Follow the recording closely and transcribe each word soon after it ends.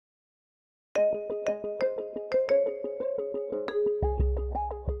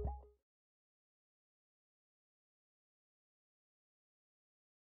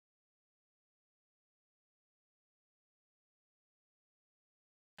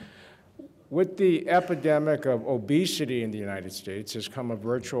With the epidemic of obesity in the United States has come a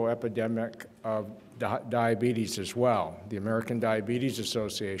virtual epidemic of diabetes as well. The American Diabetes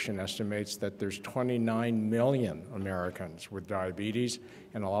Association estimates that there's 29 million Americans with diabetes,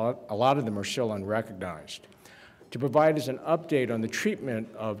 and a lot of them are still unrecognized. To provide us an update on the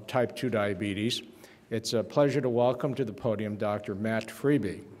treatment of type 2 diabetes, it's a pleasure to welcome to the podium Dr. Matt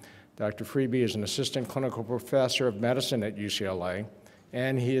Freeby. Dr. Freeby is an assistant clinical professor of medicine at UCLA,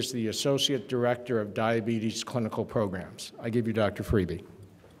 and he is the Associate Director of Diabetes Clinical Programs. I give you Dr. Freeby.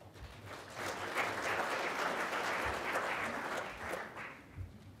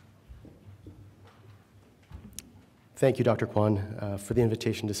 Thank you, Dr. Kwan, for the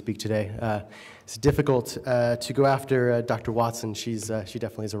invitation to speak today. It's difficult to go after Dr. Watson. She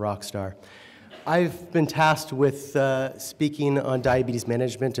definitely is a rock star. I've been tasked with speaking on diabetes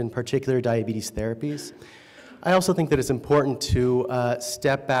management, in particular diabetes therapies. I also think that it's important to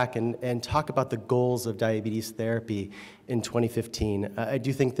step back and talk about the goals of diabetes therapy in 2015. I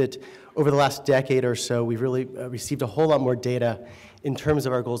do think that over the last decade or so, we've really received a whole lot more data in terms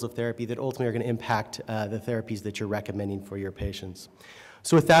of our goals of therapy that ultimately are going to impact the therapies that you're recommending for your patients.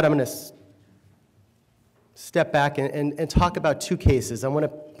 So with that, I'm going to step back and talk about two cases. I want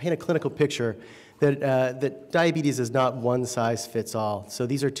to paint a clinical picture that diabetes is not one size fits all. So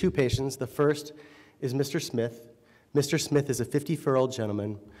these are two patients. The first is Mr. Smith. Mr. Smith is a 54-year-old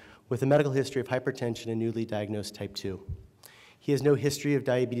gentleman with a medical history of hypertension and newly diagnosed type 2. He has no history of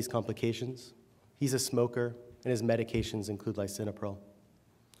diabetes complications. He's a smoker, and his medications include lisinopril.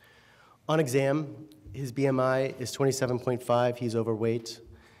 On exam, his BMI is 27.5. He's overweight.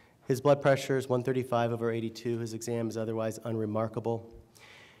 His blood pressure is 135/82. His exam is otherwise unremarkable.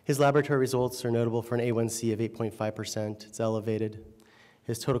 His laboratory results are notable for an A1C of 8.5%. It's elevated.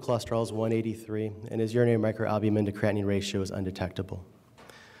 His total cholesterol is 183, and his urinary microalbumin to creatinine ratio is undetectable.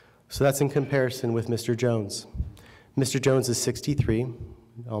 So that's in comparison with Mr. Jones. Mr. Jones is 63,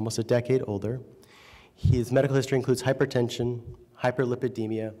 almost a decade older. His medical history includes hypertension,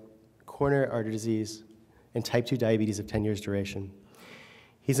 hyperlipidemia, coronary artery disease, and type 2 diabetes of 10 years duration.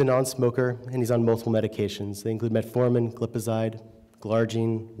 He's a non-smoker, and he's on multiple medications. They include metformin, glipizide,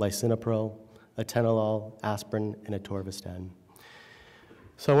 glargine, lisinopril, atenolol, aspirin, and atorvastatin.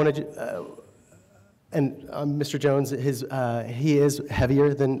 So I wanted to, Mr. Jones, he is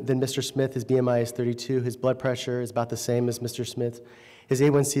heavier than Mr. Smith. His BMI is 32. His blood pressure is about the same as Mr. Smith. His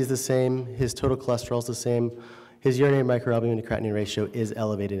A1C is the same. His total cholesterol is the same. His urinary microalbumin to creatinine ratio is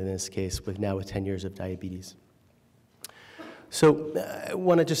elevated in this case, with 10 years of diabetes. So I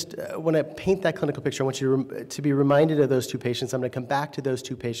want to paint that clinical picture. I want you to be reminded of those two patients. I'm going to come back to those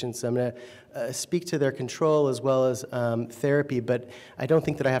two patients. I'm going to speak to their control as well as therapy, but I don't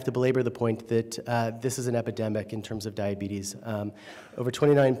think that I have to belabor the point that this is an epidemic in terms of diabetes. Over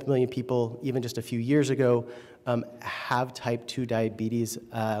 29 million people, even just a few years ago, have type 2 diabetes,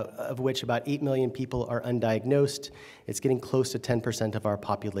 of which about 8 million people are undiagnosed. It's getting close to 10% of our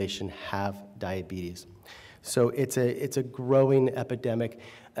population have diabetes. So it's a growing epidemic,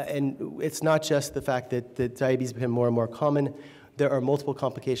 and it's not just the fact that diabetes has become more and more common. There are multiple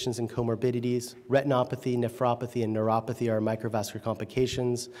complications and comorbidities. Retinopathy, nephropathy, and neuropathy are microvascular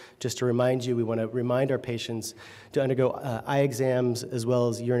complications. Just to remind you, we want to remind our patients to undergo eye exams as well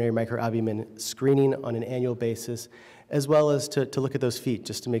as urinary microalbumin screening on an annual basis, as well as to look at those feet,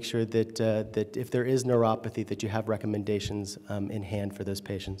 just to make sure that if there is neuropathy, that you have recommendations in hand for those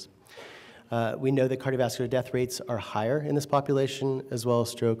patients. We know that cardiovascular death rates are higher in this population, as well as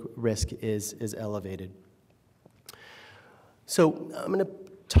stroke risk is elevated. So I'm going to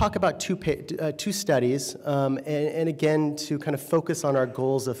talk about two studies, and again, to kind of focus on our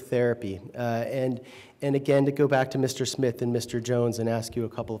goals of therapy, and again, to go back to Mr. Smith and Mr. Jones and ask you a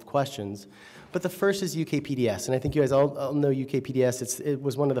couple of questions. But the first is UKPDS, and I think you guys all know UKPDS. It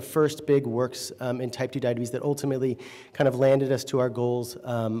was one of the first big works in type 2 diabetes that ultimately kind of landed us to our goals,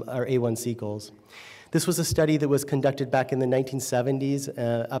 our A1C goals. This was a study that was conducted back in the 1970s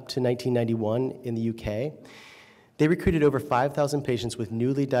up to 1991 in the UK. They recruited over 5,000 patients with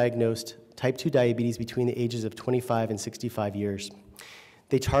newly diagnosed type 2 diabetes between the ages of 25 and 65 years.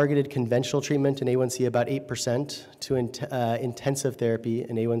 They targeted conventional treatment, an A1C about 8%, to intensive therapy,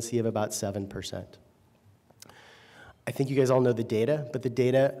 an A1C of about 7%. I think you guys all know the data, but the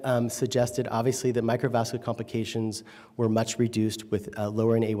data suggested obviously that microvascular complications were much reduced with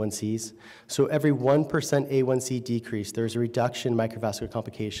lowering A1Cs. So every 1% A1C decrease, there's a reduction in microvascular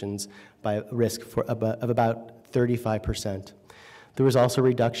complications by risk of about 35%. There was also a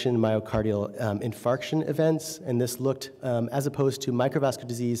reduction in myocardial infarction events, and this looked, as opposed to microvascular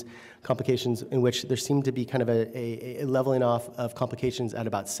disease complications, in which there seemed to be kind of a leveling off of complications at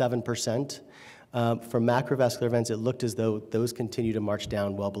about 7%. For macrovascular events, it looked as though those continued to march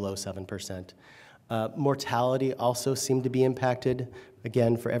down well below 7%. Mortality also seemed to be impacted.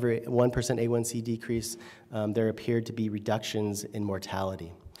 Again, for every 1% A1C decrease, there appeared to be reductions in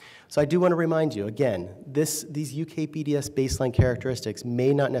mortality. So I do want to remind you, again, these UKPDS baseline characteristics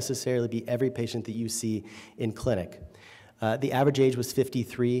may not necessarily be every patient that you see in clinic. The average age was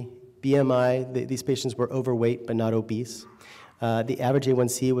 53. BMI, these patients were overweight but not obese. The average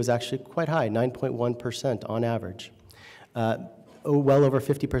A1C was actually quite high, 9.1% on average. Well over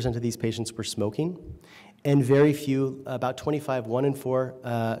 50% of these patients were smoking, and very few, about 25% 1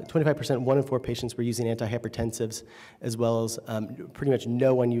 in 4 patients were using antihypertensives, as well as pretty much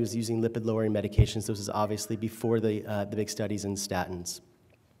no one was using lipid-lowering medications. This is obviously before the big studies in statins.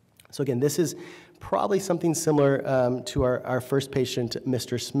 So again, this is probably something similar to our first patient,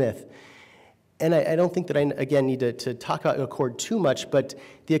 Mr. Smith. And I don't think that I, again, need to talk about ACCORD too much, but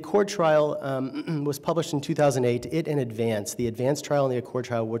the ACCORD trial was published in 2008. It and ADVANCE, the ADVANCE trial and the ACCORD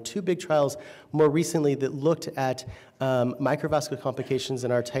trial, were two big trials more recently that looked at microvascular complications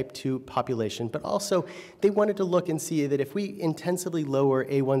in our type 2 population, but also they wanted to look and see that if we intensively lower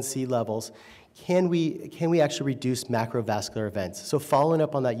A1C levels, can we actually reduce macrovascular events? So following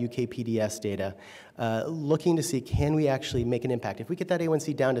up on that UKPDS data, looking to see, can we actually make an impact? If we get that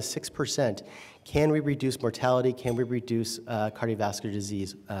A1C down to 6%, can we reduce mortality? Can we reduce cardiovascular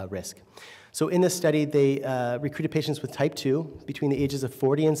disease risk? So in this study, they recruited patients with type 2 between the ages of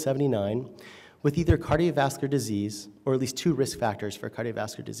 40 and 79 with either cardiovascular disease or at least 2 risk factors for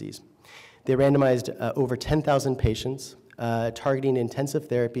cardiovascular disease. They randomized over 10,000 patients, targeting intensive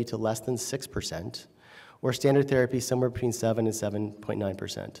therapy to less than 6%, or standard therapy somewhere between 7 and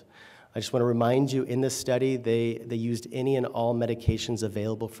 7.9%. I just want to remind you, in this study, they used any and all medications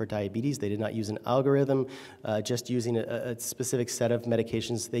available for diabetes. They did not use an algorithm, just using a specific set of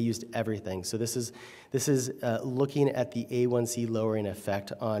medications. They used everything. So this is looking at the A1C lowering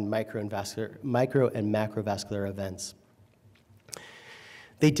effect on micro and macrovascular events.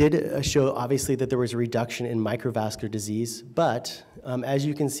 They did show, obviously, that there was a reduction in microvascular disease, but as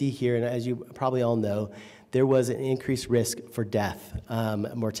you can see here, and as you probably all know, there was an increased risk for death,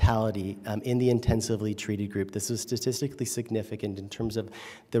 mortality in the intensively treated group. This was statistically significant in terms of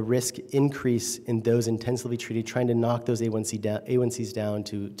the risk increase in those intensively treated, trying to knock those A1Cs down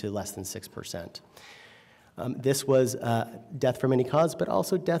to less than 6%. This was death from any cause, but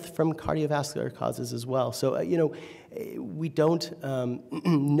also death from cardiovascular causes as well. So, we don't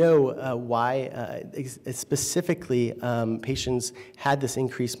know why specifically patients had this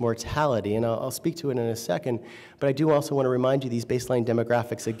increased mortality, and I'll speak to it in a second, but I do also want to remind you these baseline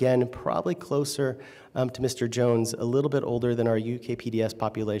demographics, again, probably closer to Mr. Jones, a little bit older than our UKPDS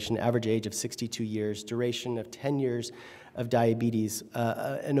population, average age of 62 years, duration of 10 years of diabetes,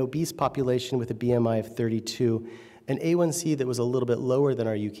 an obese population with a BMI of 32, an A1C that was a little bit lower than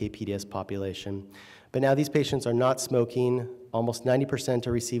our UKPDS population. But now these patients are not smoking, almost 90%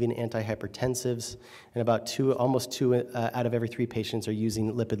 are receiving antihypertensives, and almost two out of every 3 patients are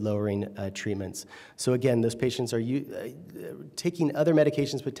using lipid-lowering treatments. So again, those patients are taking other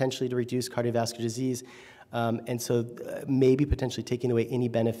medications potentially to reduce cardiovascular disease, and so maybe potentially taking away any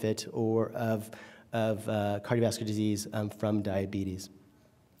benefit of cardiovascular disease from diabetes.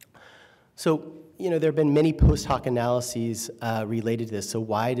 So, there have been many post hoc analyses related to this. So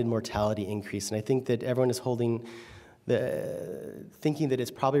why did mortality increase? And I think that everyone is thinking that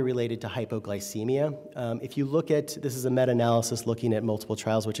it's probably related to hypoglycemia. If you look at, this is a meta-analysis looking at multiple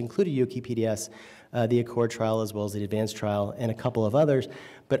trials, which included UKPDS, the ACCORD trial, as well as the ADVANCE trial, and a couple of others,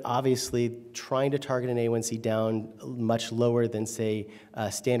 but obviously trying to target an A1C down much lower than, say,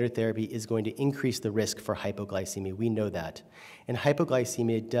 standard therapy is going to increase the risk for hypoglycemia. We know that. And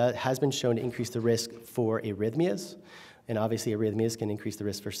hypoglycemia has been shown to increase the risk for arrhythmias, and obviously arrhythmias can increase the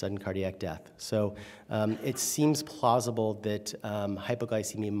risk for sudden cardiac death. So it seems plausible that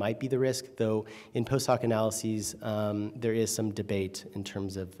hypoglycemia might be the risk, though in post hoc analyses there is some debate in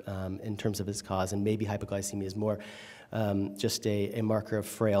terms of its cause, and maybe hypoglycemia is more just a marker of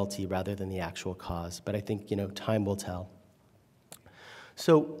frailty rather than the actual cause. But I think time will tell.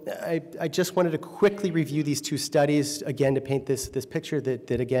 So I just wanted to quickly review these 2 studies, again, to paint this picture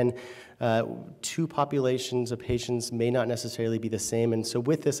that again, 2 populations of patients may not necessarily be the same. And so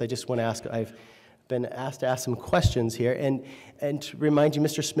with this, I just want to ask, I've been asked to ask some questions here. And to remind you,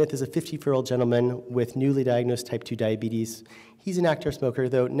 Mr. Smith is a 50-year-old gentleman with newly diagnosed type 2 diabetes. He's an active smoker,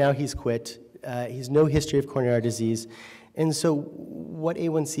 though now he's quit. He has no history of coronary disease. And so what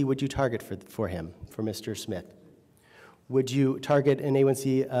A1C would you target for him, for Mr. Smith? Would you target an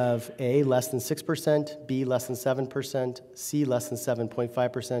A1C of A, less than 6%, B, less than 7%, C, less than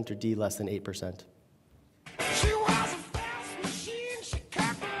 7.5%, or D, less than 8%? She was a fast machine. She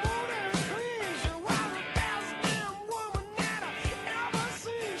kept the motor clean. She was the best damn woman that I ever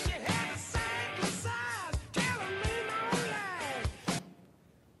seen. She had a saintly side, telling me no lie.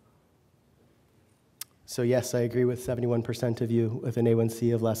 So yes, I agree with 71% of you with an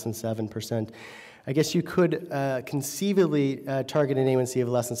A1C of less than 7%. I guess you could conceivably target an A1C of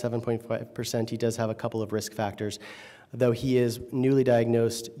less than 7.5%. He does have a couple of risk factors. Though he is newly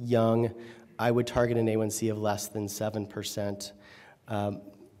diagnosed, young, I would target an A1C of less than 7%.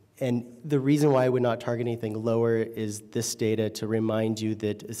 And the reason why I would not target anything lower is this data to remind you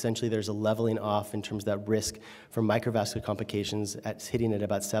that essentially there's a leveling off in terms of that risk for microvascular complications hitting at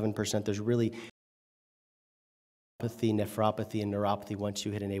about 7%. There's really nephropathy, and neuropathy once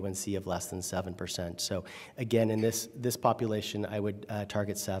you hit an A1C of less than 7%. So again, in this population, I would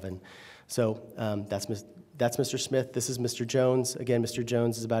target 7. So that's Mr. Smith. This is Mr. Jones. Again, Mr.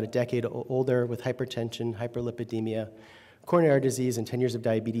 Jones is about a decade older with hypertension, hyperlipidemia, coronary artery disease, and 10 years of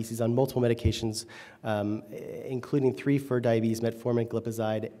diabetes. He's on multiple medications, including 3 for diabetes, metformin,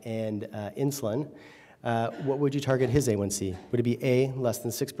 glipizide, and insulin. What would you target his A1C? Would it be A, less than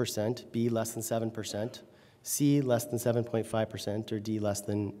 6%, B, less than 7%, C, less than 7.5%, or D, less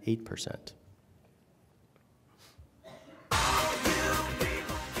than 8%?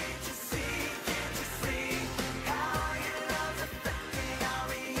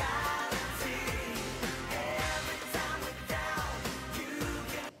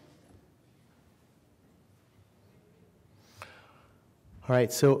 All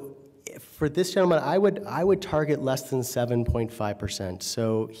right, so for this gentleman, I would target less than 7.5%.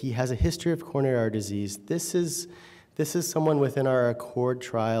 So he has a history of coronary artery disease. This is someone within our ACCORD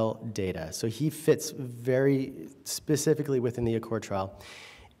trial data. So he fits very specifically within the ACCORD trial.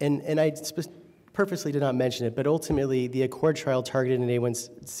 And I purposely did not mention it, but ultimately the ACCORD trial targeted an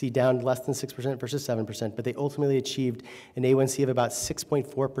A1C down less than 6% versus 7%, but they ultimately achieved an A1C of about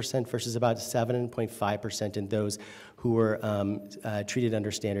 6.4% versus about 7.5% in those who were treated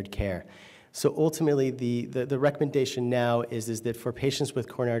under standard care. So ultimately, the recommendation now is that for patients with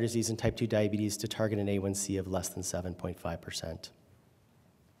coronary artery disease and type 2 diabetes to target an A1C of less than 7.5%.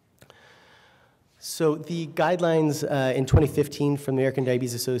 So the guidelines in 2015 from the American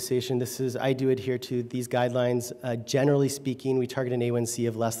Diabetes Association, I do adhere to these guidelines. Generally speaking, we target an A1C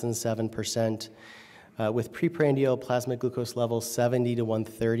of less than 7%. With preprandial plasma glucose levels 70 to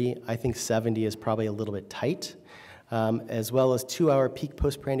 130, I think 70 is probably a little bit tight. As well as 2-hour peak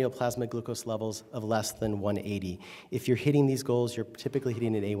postprandial plasma glucose levels of less than 180. If you're hitting these goals, you're typically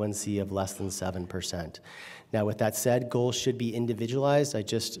hitting an A1C of less than 7%. Now, with that said, goals should be individualized. I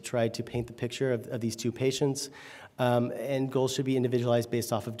just tried to paint the picture of these 2 patients. And goals should be individualized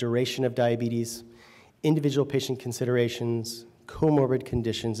based off of duration of diabetes, individual patient considerations, comorbid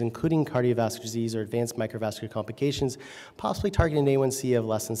conditions, including cardiovascular disease or advanced microvascular complications, possibly targeting an A1C of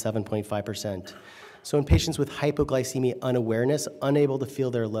less than 7.5%. So in patients with hypoglycemia unawareness, unable to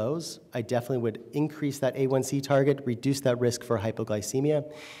feel their lows, I definitely would increase that A1C target, reduce that risk for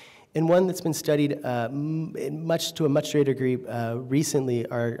hypoglycemia. And one that's been studied to a much greater degree recently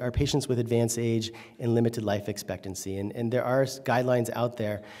are patients with advanced age and limited life expectancy. And there are guidelines out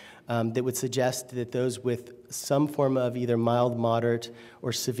there that would suggest that those with some form of either mild, moderate,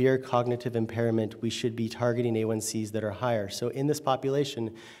 or severe cognitive impairment, we should be targeting A1Cs that are higher. So in this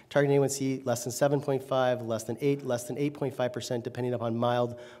population, targeting A1C less than 7.5, less than 8, less than 8.5%, depending upon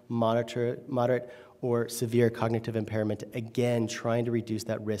mild, moderate, or severe cognitive impairment, again, trying to reduce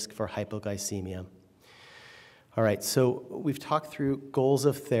that risk for hypoglycemia. All right, so we've talked through goals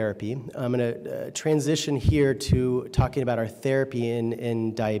of therapy. I'm going to transition here to talking about our therapy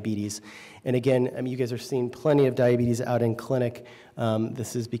in diabetes. And again, I mean, you guys are seeing plenty of diabetes out in clinic.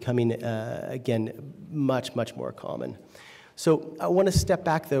 This is becoming, again, much more common. So I want to step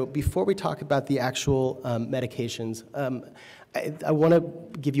back, though, before we talk about the actual medications. I want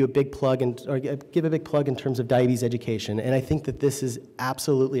to give you a big plug, give a big plug in terms of diabetes education. And I think that this is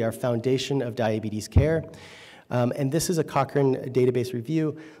absolutely our foundation of diabetes care. And this is a Cochrane database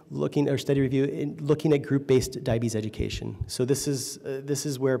review, study review, looking at group-based diabetes education. So this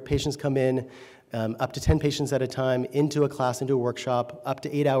is where patients come in, up to 10 patients at a time, into a class, into a workshop, up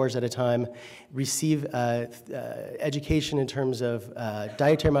to 8 hours at a time, receive education in terms of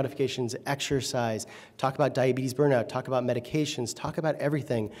dietary modifications, exercise, talk about diabetes burnout, talk about medications, talk about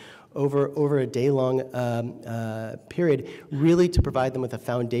everything over a day-long period, really to provide them with a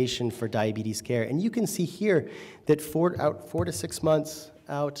foundation for diabetes care. And you can see here that 4 to 6 months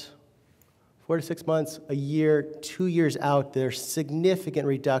out, 4 to 6 months, a year, 2 years out, there's significant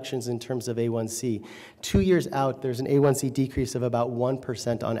reductions in terms of A1C. 2 years out, there's an A1C decrease of about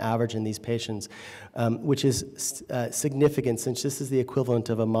 1% on average in these patients, which is significant since this is the equivalent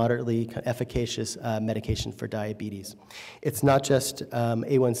of a moderately efficacious medication for diabetes. It's not just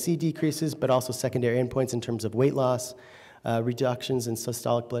A1C decreases, but also secondary endpoints in terms of weight loss, reductions in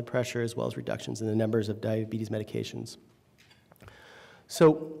systolic blood pressure, as well as reductions in the numbers of diabetes medications.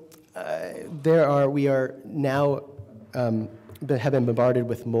 So we are now have been bombarded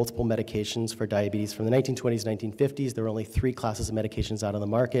with multiple medications for diabetes. From the 1920s, 1950s, there were only 3 classes of medications out on the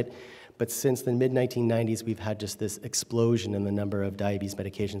market. But since the mid-1990s, we've had just this explosion in the number of diabetes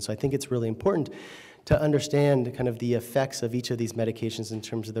medications. So I think it's really important to understand kind of the effects of each of these medications in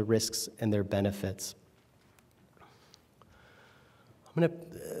terms of the risks and their benefits. I'm going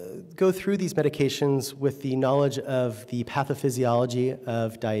to go through these medications with the knowledge of the pathophysiology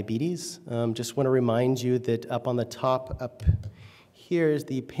of diabetes. Just want to remind you that up on the top, up here is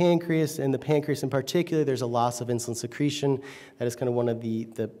the pancreas, and the pancreas in particular, there's a loss of insulin secretion. That is kind of one of the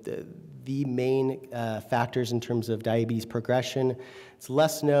main factors in terms of diabetes progression. It's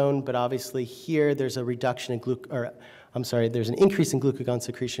less known, but obviously here there's a reduction in there's an increase in glucagon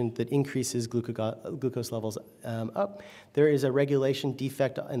secretion that increases glucose levels up. There is a regulation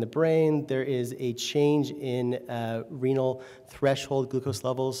defect in the brain. There is a change in renal threshold glucose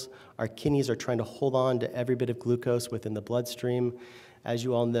levels. Our kidneys are trying to hold on to every bit of glucose within the bloodstream. As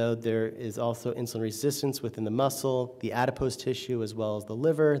you all know, there is also insulin resistance within the muscle, the adipose tissue, as well as the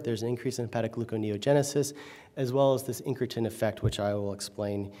liver. There's an increase in hepatic gluconeogenesis, as well as this incretin effect, which I will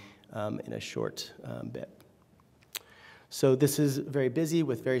explain in a short bit. So this is very busy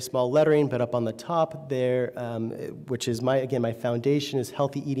with very small lettering, but up on the top there, which is my foundation, is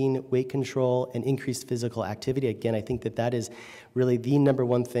healthy eating, weight control, and increased physical activity. Again, I think that is really the number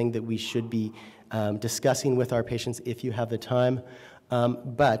one thing that we should be discussing with our patients if you have the time.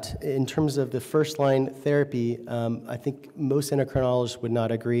 But in terms of the first-line therapy, I think most endocrinologists would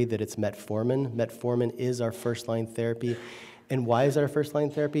not agree that it's metformin. Metformin is our first-line therapy. And why is that our first-line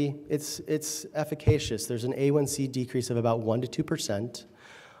therapy? It's efficacious. There's an A1C decrease of about 1 to 2%.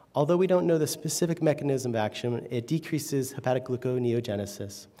 Although we don't know the specific mechanism of action, it decreases hepatic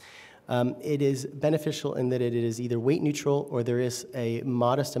gluconeogenesis. It is beneficial in that it is either weight neutral or there is a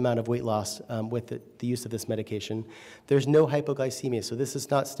modest amount of weight loss with the use of this medication. There's no hypoglycemia, so this does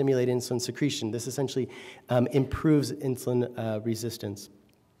not stimulate insulin secretion. This essentially improves insulin resistance.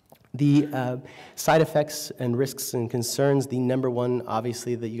 The side effects and risks and concerns, the number one,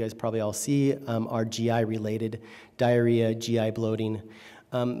 obviously, that you guys probably all see are GI-related, diarrhea, GI bloating.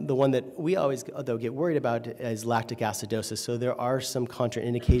 The one that we always, though, get worried about is lactic acidosis. So there are some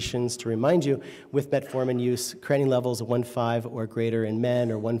contraindications to remind you with metformin use, creatinine levels of 1.5 or greater in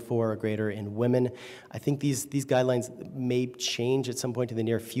men or 1.4 or greater in women. I think these guidelines may change at some point in the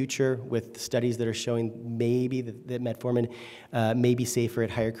near future with studies that are showing maybe that metformin may be safer at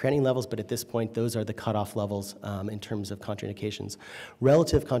higher creatinine levels, but at this point, those are the cutoff levels in terms of contraindications.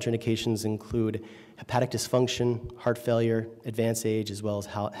 Relative contraindications include hepatic dysfunction, heart failure, advanced age, as well as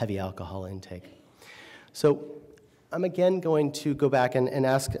heavy alcohol intake. So I'm again going to go back and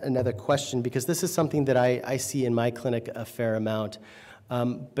ask another question because this is something that I see in my clinic a fair amount.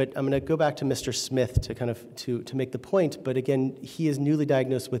 But I'm going to go back to Mr. Smith to kind of to make the point. But again, he is newly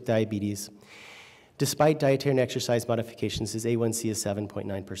diagnosed with diabetes. Despite dietary and exercise modifications, his A1C is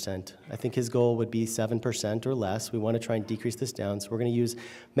 7.9%. I think his goal would be 7% or less. We want to try and decrease this down, so we're going to use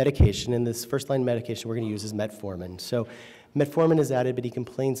medication, and this first-line medication we're going to use is metformin. So metformin is added, but he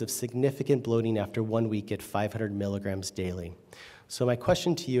complains of significant bloating after 1 week at 500 milligrams daily. So my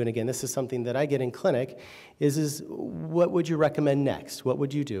question to you, and again, this is something that I get in clinic, is what would you recommend next? What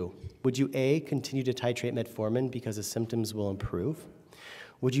would you do? Would you, A, continue to titrate metformin because the symptoms will improve?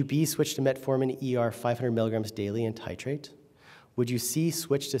 Would you B, switch to metformin ER 500 milligrams daily and titrate? Would you C,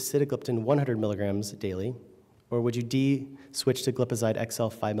 switch to sitagliptin 100 milligrams daily? Or would you D, switch to glipizide XL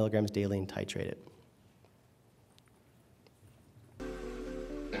 5 milligrams daily and titrate it?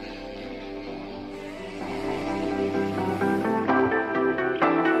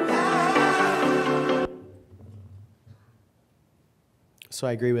 So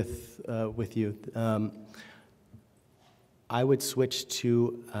I agree with you. I would switch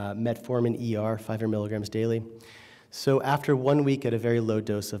to metformin ER, 500 milligrams daily. So after 1 week at a very low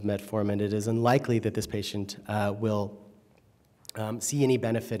dose of metformin, it is unlikely that this patient will see any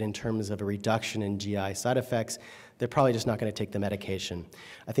benefit in terms of a reduction in GI side effects. They're probably just not going to take the medication.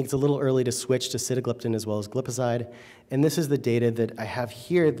 I think it's a little early to switch to sitagliptin as well as glipizide, and this is the data that I have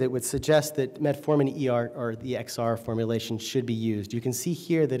here that would suggest that metformin ER, or the XR formulation, should be used. You can see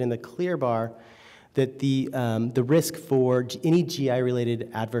here that in the clear bar that the risk for any GI-related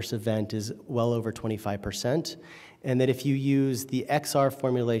adverse event is well over 25%, and that if you use the XR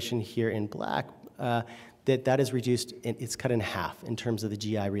formulation here in black, that is reduced, it's cut in half in terms of the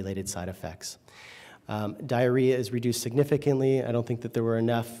GI-related side effects. Diarrhea is reduced significantly. I don't think that there were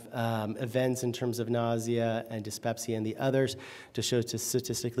enough events in terms of nausea and dyspepsia and the others to show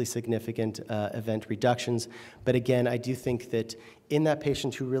statistically significant event reductions. But again, I do think that in that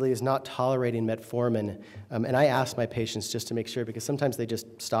patient who really is not tolerating metformin, and I ask my patients just to make sure, because sometimes they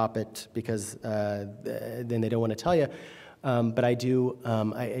just stop it because then they don't want to tell you. But I do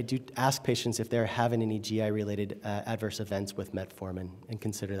ask patients if they're having any GI-related adverse events with metformin and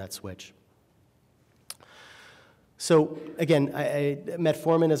consider that switch. So again,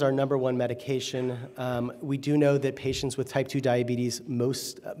 metformin is our #1 medication. We do know that patients with type 2 diabetes,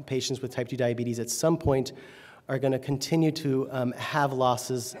 most patients with type 2 diabetes at some point are going to continue to have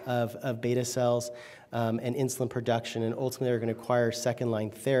losses of beta cells and insulin production, and ultimately are going to require second-line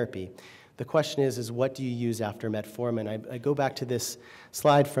therapy. The question is what do you use after metformin? I go back to this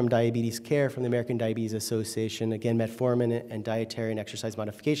slide from Diabetes Care from the American Diabetes Association. Again, metformin and dietary and exercise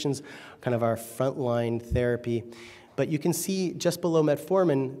modifications, kind of our frontline therapy. But you can see just below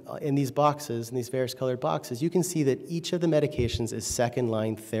metformin in these boxes, in these various colored boxes, you can see that each of the medications is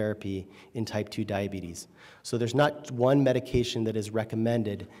second-line therapy in type 2 diabetes. So there's not one medication that is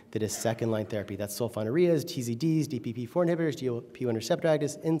recommended that is second-line therapy. That's sulfonylureas, TZDs, DPP-4 inhibitors, GLP-1 receptor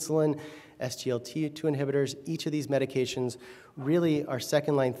agonists, insulin, SGLT2 inhibitors. Each of these medications really are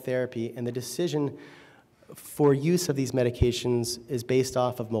second-line therapy, and the decision for use of these medications is based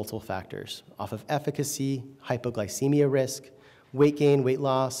off of multiple factors, off of efficacy, hypoglycemia risk, weight gain, weight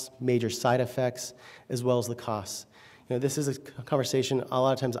loss, major side effects, as well as the costs. You know, this is a conversation, a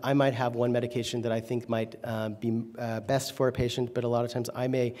lot of times I might have one medication that I think might be best for a patient, but a lot of times I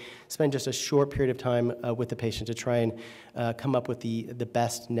may spend just a short period of time with the patient to try and come up with the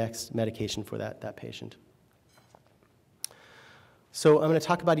best next medication for that patient. So I'm going to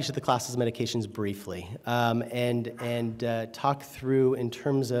talk about each of the classes of medications briefly and talk through in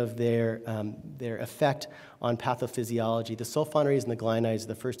terms of their effect on pathophysiology. The sulfonylureas and the glycinides,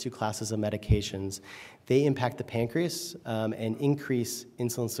 the first two classes of medications, they impact the pancreas and increase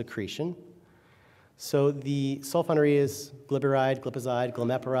insulin secretion. So the sulfonylureas, glyburide, glipizide,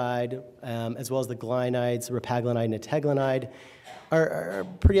 glimepiride, as well as the glycinides, repaglinide and ateglinide, are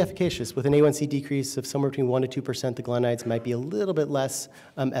pretty efficacious. With an A1C decrease of somewhere between 1% to 2%, the glycinides might be a little bit less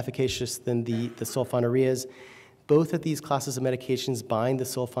efficacious than the sulfonylureas. Both of these classes of medications bind the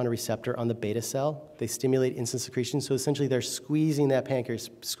sulfonyl receptor on the beta cell. They stimulate insulin secretion, so essentially they're squeezing that pancreas,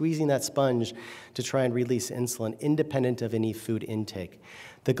 squeezing that sponge to try and release insulin independent of any food intake.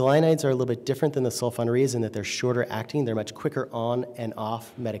 The glycinides are a little bit different than the sulfonylureas in that they're shorter acting. They're much quicker on and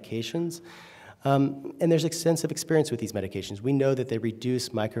off medications. And there's extensive experience with these medications. We know that they reduce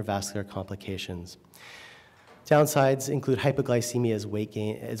microvascular complications. Downsides include hypoglycemia as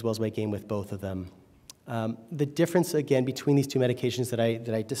well as weight gain with both of them. The difference, again, between these two medications that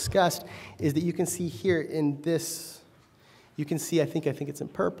I discussed is that you can see here in this, you can see, I think it's in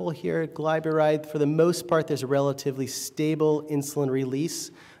purple here, glyburide. For the most part, there's a relatively stable insulin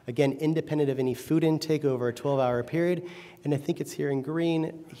release, again, independent of any food intake over a 12-hour period. And I think it's here in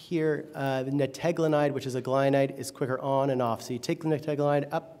green. Here, the nateglinide, which is a glycinide, is quicker on and off. So you take the nateglinide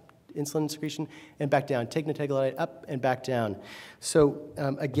up, insulin secretion, and back down. Take nateglinide up and back down. So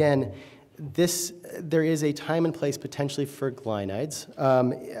again, there is a time and place potentially for glycinides.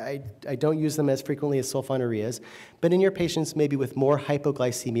 I don't use them as frequently as sulfonylureas, but in your patients maybe with more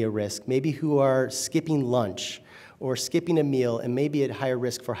hypoglycemia risk, maybe who are skipping lunch or skipping a meal and maybe at higher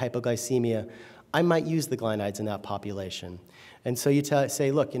risk for hypoglycemia, I might use the glycinides in that population. And so you say,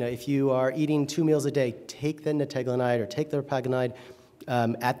 look, if you are eating 2 meals a day, take the nateglinide or take the repaglinide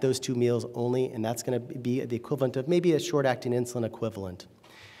at those 2 meals only, and that's going to be the equivalent of maybe a short-acting insulin equivalent.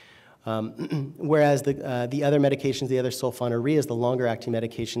 Whereas the other medications, the other sulfonylureas, the longer-acting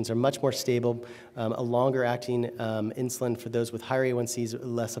medications are much more stable. A longer-acting insulin for those with higher A1Cs,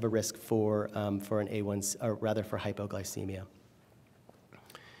 less of a risk for an A1C, or rather for hypoglycemia.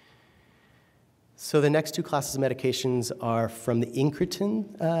 So the next two classes of medications are from the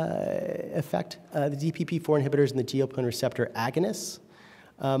incretin effect, the DPP-4 inhibitors and the GLP-1 receptor agonists.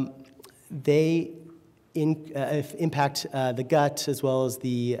 They impact the gut as well as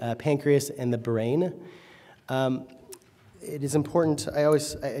the pancreas and the brain. It is important,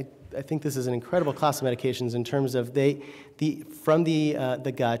 I think this is an incredible class of medications in terms of from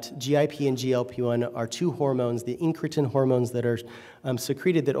the gut, GIP and GLP-1 are two hormones, the incretin hormones that are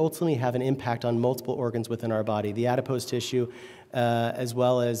secreted that ultimately have an impact on multiple organs within our body, the adipose tissue as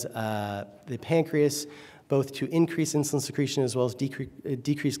well as the pancreas, both to increase insulin secretion as well as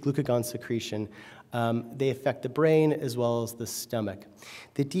decrease glucagon secretion. They affect the brain as well as the stomach.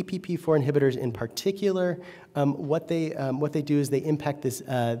 The DPP-4 inhibitors in particular, what they do is they impact this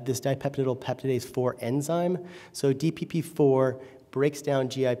dipeptidyl peptidase 4 enzyme. So DPP-4 breaks down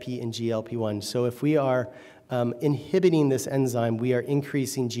GIP and GLP-1. So if we are inhibiting this enzyme, we are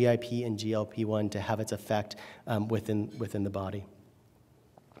increasing GIP and GLP-1 to have its effect within the body.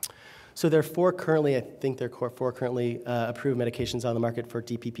 So there are four currently approved medications on the market for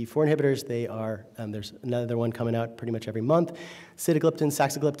DPP-4 inhibitors. They are, there's another one coming out pretty much every month, sitagliptin,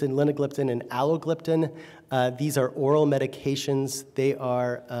 saxagliptin, linagliptin, and allogliptin. These are oral medications. They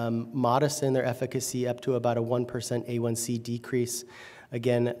are modest in their efficacy, up to about a 1% A1C decrease.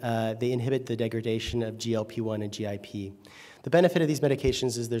 Again, they inhibit the degradation of GLP-1 and GIP. The benefit of these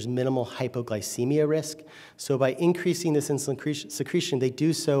medications is there's minimal hypoglycemia risk. So by increasing this insulin secretion, they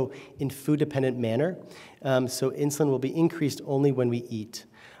do so in food-dependent manner. So insulin will be increased only when we eat.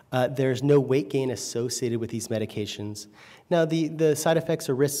 There's no weight gain associated with these medications. Now, the side effects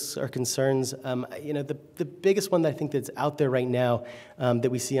or risks or concerns, the biggest one that I think that's out there right now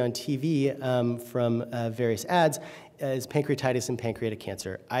that we see on TV from various ads is pancreatitis and pancreatic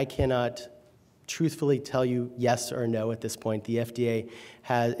cancer. I cannot truthfully tell you yes or no at this point. The FDA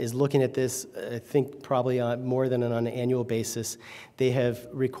is looking at this, I think, probably on more than on an annual basis. They have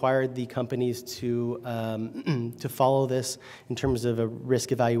required the companies to follow this in terms of a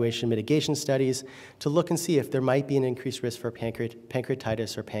risk evaluation mitigation studies to look and see if there might be an increased risk for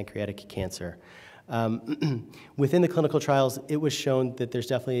pancreatitis or pancreatic cancer. Within the clinical trials, it was shown that there's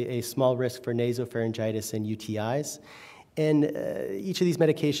definitely a small risk for nasopharyngitis and UTIs. And each of these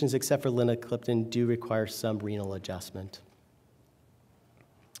medications, except for linagliptin, do require some renal adjustment.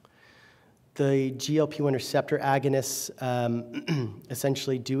 The GLP-1 receptor agonists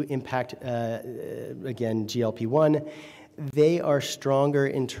essentially do impact, again, GLP-1. They are stronger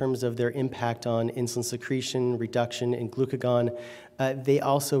in terms of their impact on insulin secretion, reduction in glucagon. They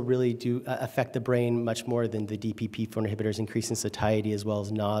also really do affect the brain much more than the DPP-4 inhibitors, increasing satiety as well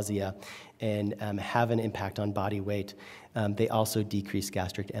as nausea, and have an impact on body weight. They also decrease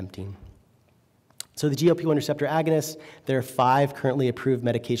gastric emptying. So the GLP-1 receptor agonists, there are 5 currently approved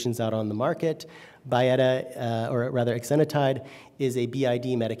medications out on the market. Byetta, or rather exenatide, is a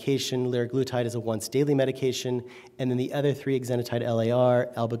BID medication. Liraglutide is a once-daily medication. And then the other 3, exenatide LAR,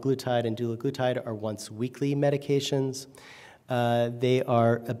 albaglutide, and dulaglutide, are once-weekly medications. They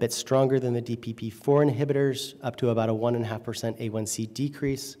are a bit stronger than the DPP-4 inhibitors, up to about a 1.5% A1C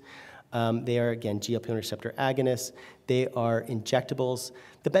decrease. They are, again, GLP-1 receptor agonists. They are injectables.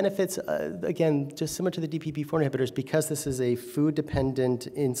 The benefits, again, just similar to the DPP-4 inhibitors, because this is a food-dependent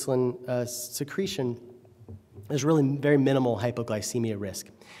insulin secretion, there's really very minimal hypoglycemia risk.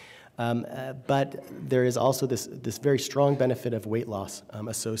 But there is also this very strong benefit of weight loss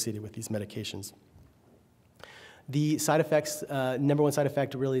associated with these medications. The side effects, number one side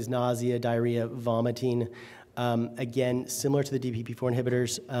effect really is nausea, diarrhea, vomiting. Again, similar to the DPP-4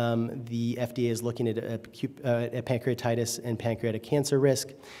 inhibitors, the FDA is looking at pancreatitis and pancreatic cancer risk.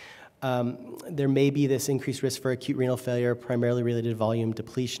 There may be this increased risk for acute renal failure, primarily related to volume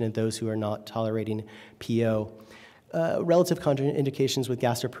depletion in those who are not tolerating PO. Relative contraindications with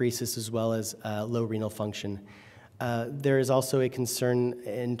gastroparesis as well as low renal function. There is also a concern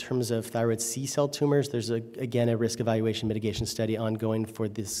in terms of thyroid C-cell tumors. There's, again, a risk evaluation mitigation study ongoing for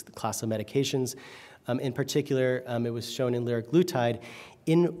this class of medications. In particular, it was shown in liraglutide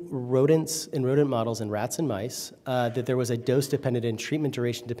in rodent models, in rats and mice, that there was a dose-dependent and treatment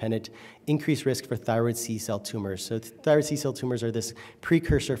duration-dependent increased risk for thyroid C-cell tumors. So thyroid C-cell tumors are this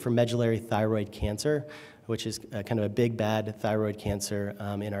precursor for medullary thyroid cancer, which is kind of a big, bad thyroid cancer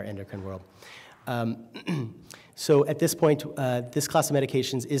in our endocrine world. So at this point, this class of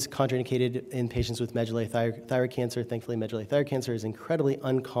medications is contraindicated in patients with medullary thyroid cancer. Thankfully, medullary thyroid cancer is incredibly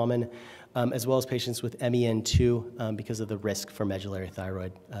uncommon, as well as patients with MEN2 because of the risk for medullary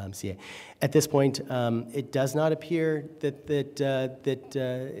thyroid CA. At this point, it does not appear that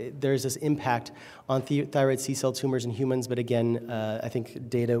there's this impact on thyroid C-cell tumors in humans, but again, I think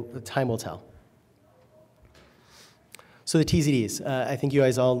time will tell. So the TZDs, I think you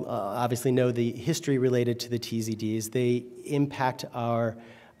guys all obviously know the history related to the TZDs. They impact our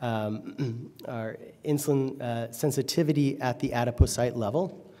insulin sensitivity at the adipocyte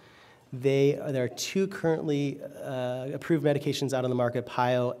level. There are two currently approved medications out on the market,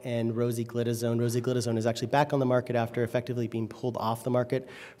 Pio and rosiglitazone. Rosiglitazone is actually back on the market after effectively being pulled off the market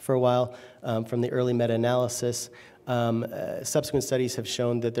for a while from the early meta-analysis. Subsequent studies have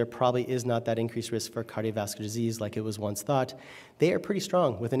shown that there probably is not that increased risk for cardiovascular disease like it was once thought. They are pretty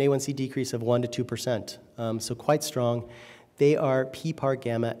strong with an A1C decrease of 1 to 2%, so quite strong. They are PPAR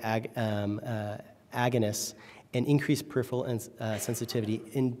gamma agonists and increase peripheral sensitivity.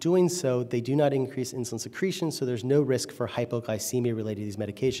 In doing so, they do not increase insulin secretion, so there's no risk for hypoglycemia related to these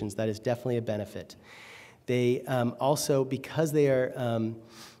medications. That is definitely a benefit. They also, because they are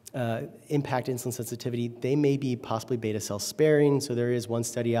impact insulin sensitivity, they may be possibly beta cell sparing. So there is one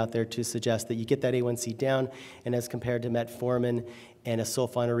study out there to suggest that you get that A1C down, and as compared to metformin and a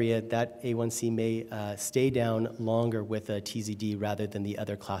sulfonylurea, that A1C may stay down longer with a TZD rather than the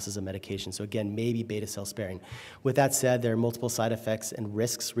other classes of medication. So again, maybe beta cell sparing. With that said, there are multiple side effects and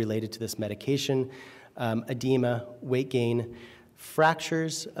risks related to this medication. Edema, weight gain,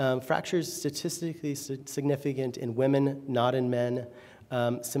 fractures. Fractures statistically significant in women, not in men.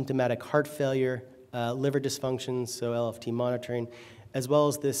 Symptomatic heart failure, liver dysfunction, so LFT monitoring, as well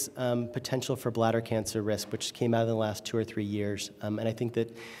as this potential for bladder cancer risk, which came out in the last 2 or 3 years. And I think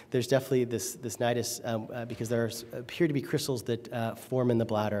that there's definitely this nidus, because there appear to be crystals that form in the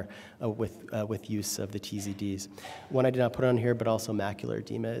bladder with use of the TZDs. One I did not put on here, but also macular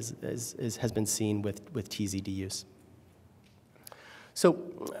edema has been seen with TZD use. So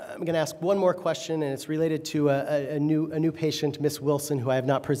I'm going to ask one more question, and it's related to a new patient, Miss Wilson, who I have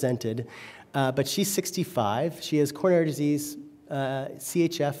not presented. But she's 65. She has coronary disease,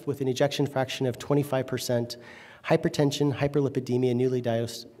 CHF with an ejection fraction of 25%, hypertension, hyperlipidemia, newly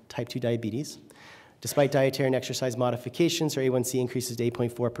diagnosed type 2 diabetes. Despite dietary and exercise modifications, her A1C increases to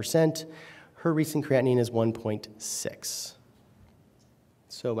 8.4%. Her recent creatinine is 1.6.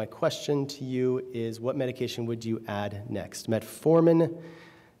 So my question to you is, what medication would you add next? Metformin,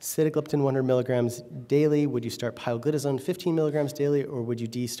 sitagliptin 100 milligrams daily. Would you start pioglitazone 15 milligrams daily, or would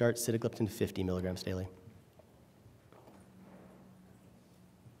you start sitagliptin 50 milligrams daily?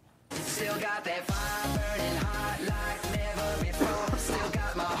 Still got that fire burning hot like never before. Still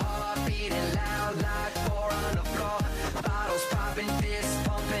got my heart beating loud like 4 on the floor. Bottles popping, fists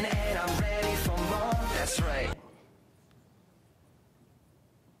pumping, and I'm ready for more. That's right.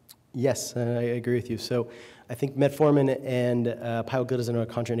 Yes, I agree with you. So I think metformin and pioglitazone are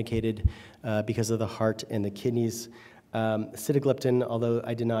contraindicated because of the heart and the kidneys. Sitagliptin, although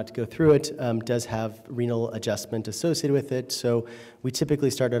I did not go through it, does have renal adjustment associated with it. So we typically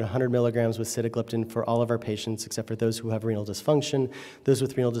start at 100 milligrams with sitagliptin for all of our patients, except for those who have renal dysfunction. Those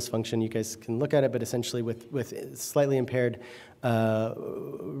with renal dysfunction, you guys can look at it, but essentially with slightly impaired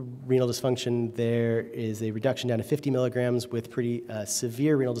renal dysfunction, there is a reduction down to 50 milligrams. With pretty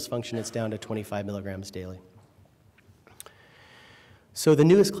severe renal dysfunction, it's down to 25 milligrams daily. So the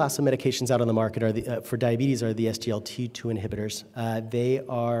newest class of medications out on the market are for diabetes are the SGLT2 inhibitors.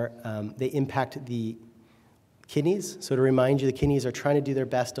 They impact the kidneys. So to remind you, the kidneys are trying to do their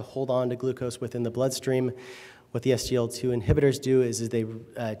best to hold on to glucose within the bloodstream. What the SGLT2 inhibitors do is they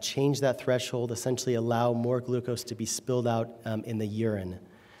change that threshold, essentially allow more glucose to be spilled out in the urine.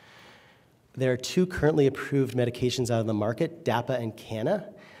 There are 2 currently approved medications out on the market, DAPA and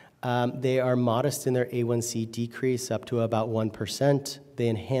CANA. They are modest in their A1C decrease, up to about 1%. They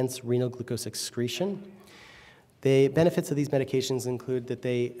enhance renal glucose excretion. The benefits of these medications include that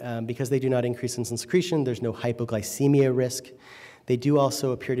they, because they do not increase insulin secretion, there's no hypoglycemia risk. They do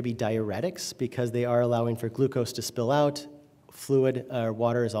also appear to be diuretics because they are allowing for glucose to spill out. Fluid or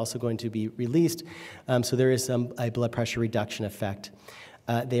water is also going to be released, so there is a blood pressure reduction effect.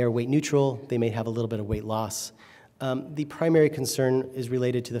 They are weight neutral. They may have a little bit of weight loss. The primary concern is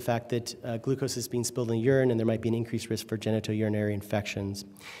related to the fact that glucose is being spilled in the urine, and there might be an increased risk for genitourinary infections.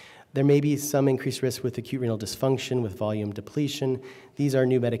 There may be some increased risk with acute renal dysfunction, with volume depletion. These are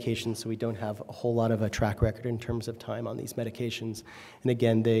new medications, so we don't have a whole lot of a track record in terms of time on these medications. And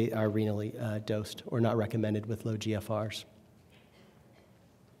again, they are renally dosed or not recommended with low GFRs.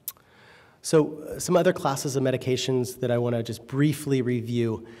 So some other classes of medications that I want to just briefly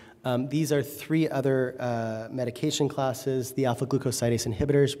review. These are 3 other medication classes. The alpha-glucosidase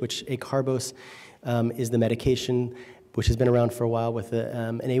inhibitors, which acarbose is the medication which has been around for a while with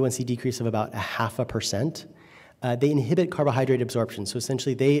an A1C decrease of about 0.5%. They inhibit carbohydrate absorption. So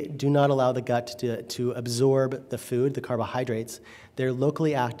essentially, they do not allow the gut to absorb the food, the carbohydrates. They're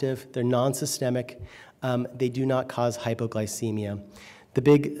locally active. They're non-systemic. They do not cause hypoglycemia. The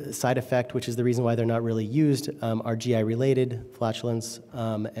big side effect, which is the reason why they're not really used, are GI-related, flatulence,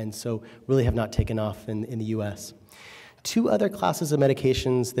 and so really have not taken off in the US. Two other classes of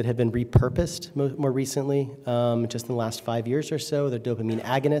medications that have been repurposed more recently, just in the last 5 years or so, they're dopamine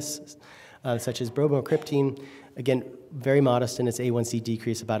agonists, such as bromocriptine. Again, very modest in its A1C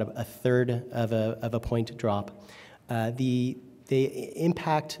decrease, about a third of a point drop. They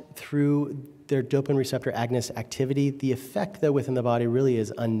impact through their dopamine receptor agonist activity. The effect, though, within the body really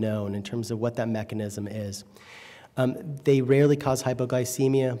is unknown in terms of what that mechanism is. They rarely cause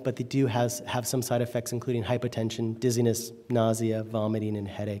hypoglycemia, but they do have some side effects, including hypotension, dizziness, nausea, vomiting, and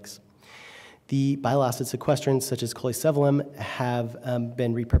headaches. The bile acid sequestrants, such as cholesevelam, have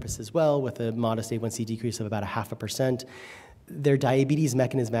been repurposed as well with a modest A1C decrease of about 0.5%. Their diabetes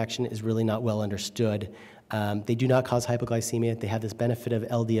mechanism of action is really not well understood. They do not cause hypoglycemia. They have this benefit of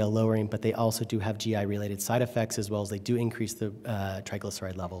LDL lowering, but they also do have GI-related side effects, as well as they do increase the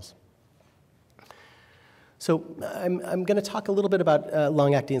triglyceride levels. So I'm going to talk a little bit about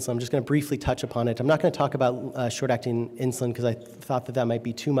long-acting insulin. I'm just going to briefly touch upon it. I'm not going to talk about short-acting insulin because I thought that might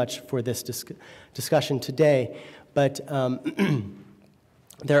be too much for this discussion today. But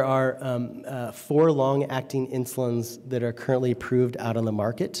there are 4 long-acting insulins that are currently approved out on the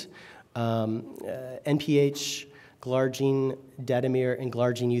market. NPH, glargine, Detamir, and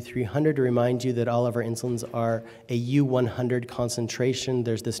glargine U300. To remind you that all of our insulins are a U100 concentration.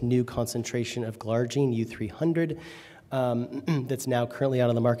 There's this new concentration of glargine, U300, that's now currently out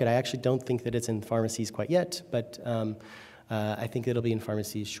on the market. I actually don't think that it's in pharmacies quite yet, but I think it'll be in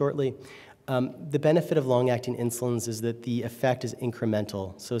pharmacies shortly. The benefit of long-acting insulins is that the effect is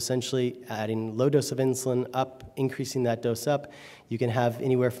incremental. So essentially, adding low dose of insulin up, increasing that dose up, you can have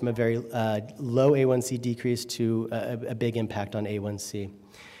anywhere from a very low A1C decrease to a big impact on A1C.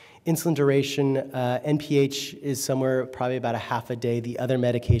 Insulin duration, NPH is somewhere probably about a half a day. The other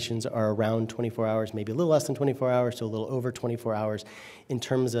medications are around 24 hours, maybe a little less than 24 hours, so a little over 24 hours in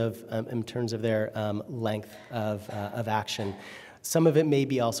terms of their length of action. Some of it may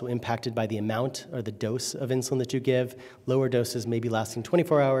be also impacted by the amount or the dose of insulin that you give. Lower doses may be lasting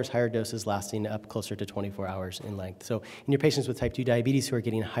 24 hours, higher doses lasting up closer to 24 hours in length. So in your patients with type 2 diabetes who are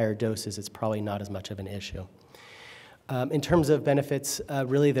getting higher doses, it's probably not as much of an issue. In terms of benefits,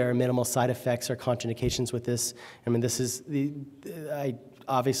 really there are minimal side effects or contraindications with this. I mean, I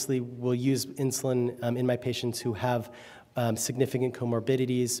obviously will use insulin in my patients who have significant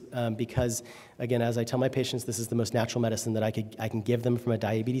comorbidities because, again, as I tell my patients, this is the most natural medicine that I can give them from a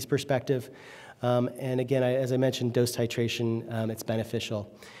diabetes perspective. And again, as I mentioned, dose titration, it's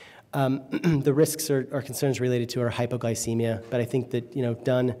beneficial. The risks or concerns related to are hypoglycemia, but I think that,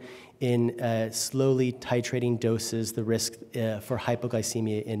 done in slowly titrating doses, the risk for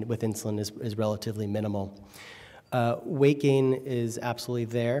hypoglycemia with insulin is relatively minimal. Weight gain is absolutely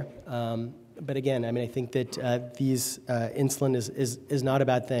there. But again, I mean, I think that insulin is not a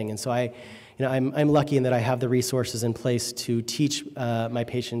bad thing, and so I'm lucky in that I have the resources in place to teach my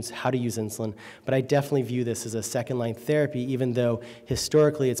patients how to use insulin. But I definitely view this as a second-line therapy, even though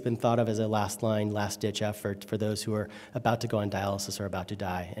historically it's been thought of as a last-line, last-ditch effort for those who are about to go on dialysis or about to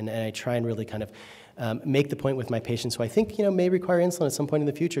die. And I try and really kind of make the point with my patients who I think may require insulin at some point in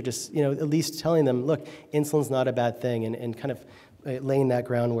the future. Just at least telling them, look, insulin's not a bad thing, and kind of laying that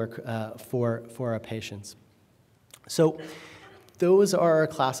groundwork for our patients. So those are our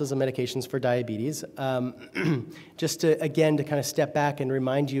classes of medications for diabetes. Just to kind of step back and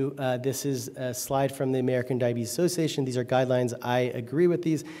remind you, this is a slide from the American Diabetes Association. These are guidelines. I agree with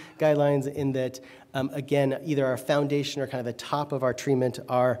these guidelines in that, again, either our foundation or kind of the top of our treatment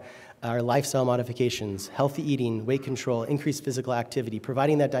are our lifestyle modifications, healthy eating, weight control, increased physical activity,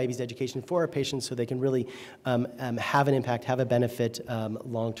 providing that diabetes education for our patients so they can really have an impact, have a benefit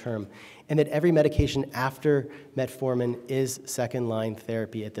long term. And that every medication after metformin is second-line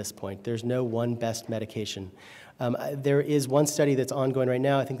therapy at this point. There's no one best medication. There is one study that's ongoing right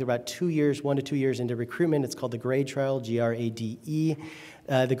now. I think they're about 1 to 2 years into recruitment. It's called the GRADE trial, G-R-A-D-E.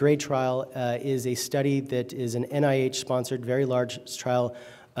 The GRADE trial is a study that is an NIH-sponsored, very large trial,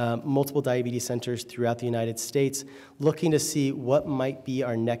 multiple diabetes centers throughout the United States, looking to see what might be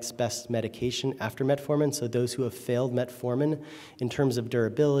our next best medication after metformin, so those who have failed metformin in terms of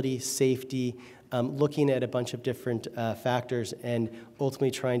durability, safety, looking at a bunch of different factors and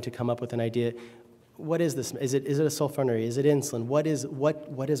ultimately trying to come up with an idea. What is this? Is it a sulfonylurea? Is it insulin?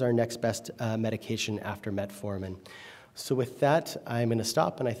 What is our next best medication after metformin? So with that, I'm going to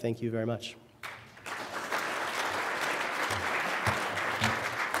stop, and I thank you very much.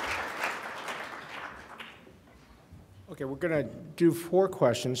 Okay, we're going to do 4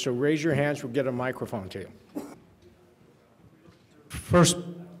 questions, so raise your hands, we'll get a microphone to you. First,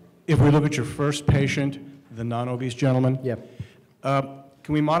 if we look at your first patient, the non-obese gentleman, Yeah.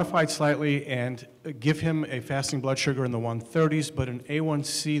 can we modify it slightly and give him a fasting blood sugar in the 130s, but an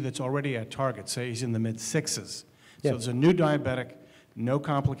A1C that's already at target, say he's in the mid-6s? Yeah. So there's a new diabetic, no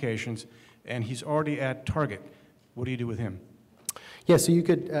complications, and he's already at target. What do you do with him? Yeah, so you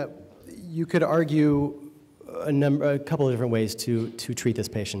could argue a couple of different ways to treat this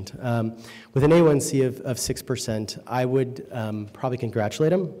patient. With an A1C of 6%, I would probably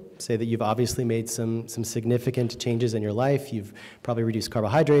congratulate him, say that you've obviously made some significant changes in your life. You've probably reduced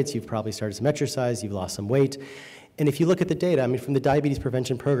carbohydrates, you've probably started some exercise, you've lost some weight. And if you look at the data, I mean, from the Diabetes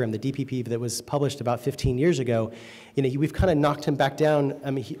Prevention Program, the DPP that was published about 15 years ago, you know, we've kind of knocked him back down.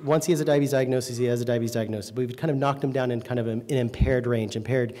 I mean, once he has a diabetes diagnosis, he has a diabetes diagnosis. But we've kind of knocked him down in kind of an impaired range,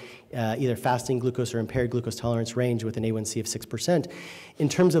 either fasting glucose or impaired glucose tolerance range with an A1C of 6%. In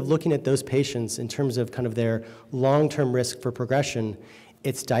terms of looking at those patients, in terms of kind of their long-term risk for progression,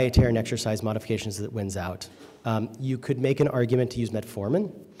 it's dietary and exercise modifications that wins out. You could make an argument to use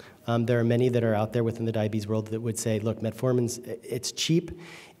metformin. There are many that are out there within the diabetes world that would say, look, metformin's, it's cheap,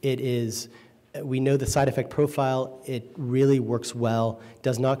 we know the side effect profile, it really works well,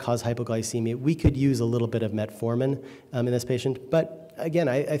 does not cause hypoglycemia. We could use a little bit of metformin in this patient, but again,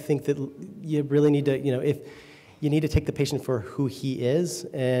 I think that you really need to, you know, if you need to take the patient for who he is,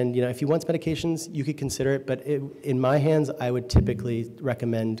 and you know, if he wants medications, you could consider it, but in my hands, I would typically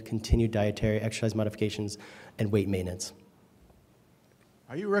recommend continued dietary exercise modifications and weight maintenance.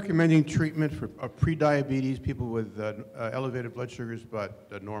 Are you recommending treatment for pre-diabetes, people with elevated blood sugars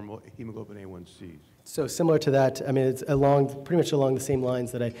but normal hemoglobin A1Cs? So similar to that, I mean, it's pretty much along the same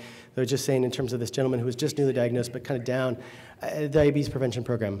lines that I was just saying in terms of this gentleman who was just newly diagnosed but kind of down, diabetes prevention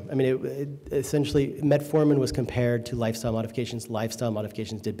program. I mean, essentially, metformin was compared to lifestyle modifications. Lifestyle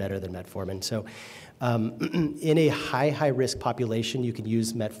modifications did better than metformin. So in a high risk population, you can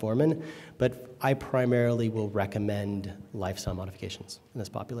use metformin, but I primarily will recommend lifestyle modifications in this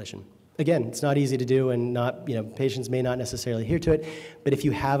population. Again, it's not easy to do, and not, you know, patients may not necessarily adhere to it, but if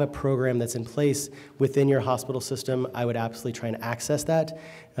you have a program that's in place within your hospital system, I would absolutely try and access that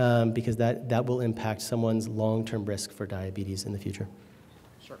because that will impact someone's long-term risk for diabetes in the future.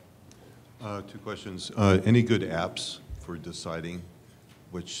 Sure. 2 questions. Any good apps for deciding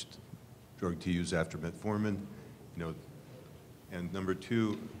which drug to use after metformin? You know, and number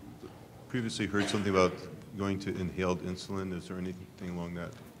 2, previously heard something about going to inhaled insulin. Is there anything along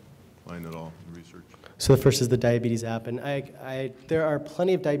that line at all in research? So the first is the diabetes app, and there are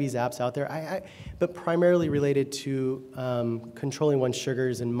plenty of diabetes apps out there, but primarily related to controlling one's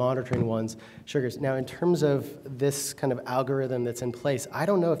sugars and monitoring one's sugars. Now, in terms of this kind of algorithm that's in place, I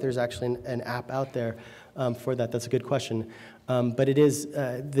don't know if there's actually an app out there for that. That's a good question. But it is,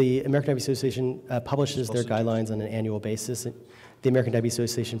 the American Diabetes Association publishes their guidelines on an annual basis. The American Diabetes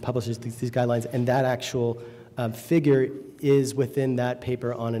Association publishes these guidelines, and that actual figure is within that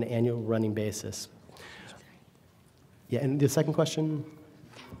paper on an annual running basis. Yeah, and the second question?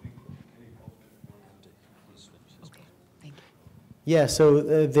 Okay, thank you. Yeah, so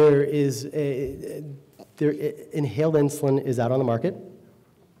inhaled insulin is out on the market.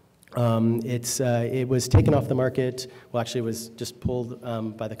 It was taken off the market, well, actually it was just pulled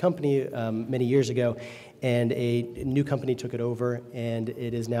by the company many years ago, and a new company took it over, and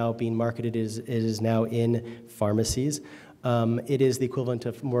it is now being marketed, it is now in pharmacies. It is the equivalent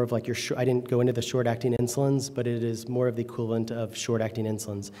of more of like I didn't go into the short-acting insulins, but it is more of the equivalent of short-acting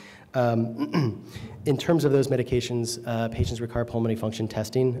insulins. In terms of those medications, patients require pulmonary function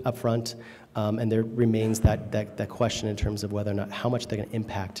testing up front, and there remains that question in terms of whether or not how much they're going to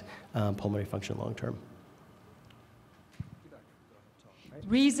impact pulmonary function long-term.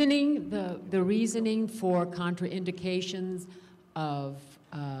 Reasoning, the reasoning for contraindications of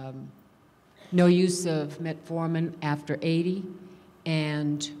no use of metformin after 80,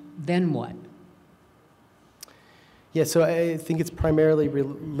 and then what? Yeah, so I think it's primarily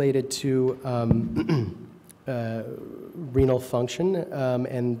related to renal function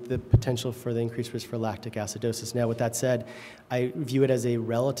and the potential for the increased risk for lactic acidosis. Now, with that said, I view it as a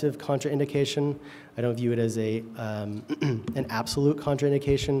relative contraindication. I don't view it as an absolute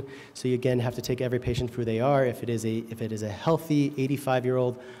contraindication. So you again have to take every patient for who they are. If it is a healthy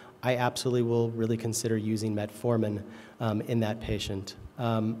 85-year-old, I absolutely will really consider using metformin in that patient.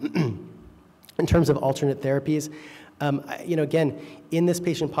 In terms of alternate therapies, Again, in this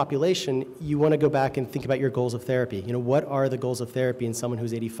patient population, you want to go back and think about your goals of therapy. What are the goals of therapy in someone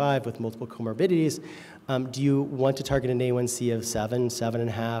who's 85 with multiple comorbidities? Do you want to target an A1C of 7,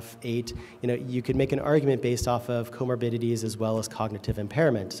 7.5, 8? You could make an argument based off of comorbidities as well as cognitive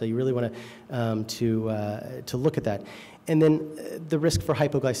impairment. So you really want to look at that. And then the risk for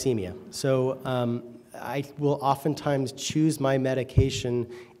hypoglycemia. So I will oftentimes choose my medication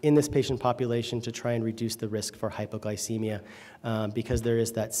in this patient population to try and reduce the risk for hypoglycemia because there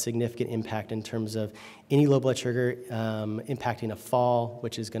is that significant impact in terms of any low blood sugar impacting a fall,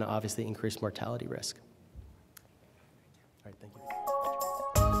 which is going to obviously increase mortality risk.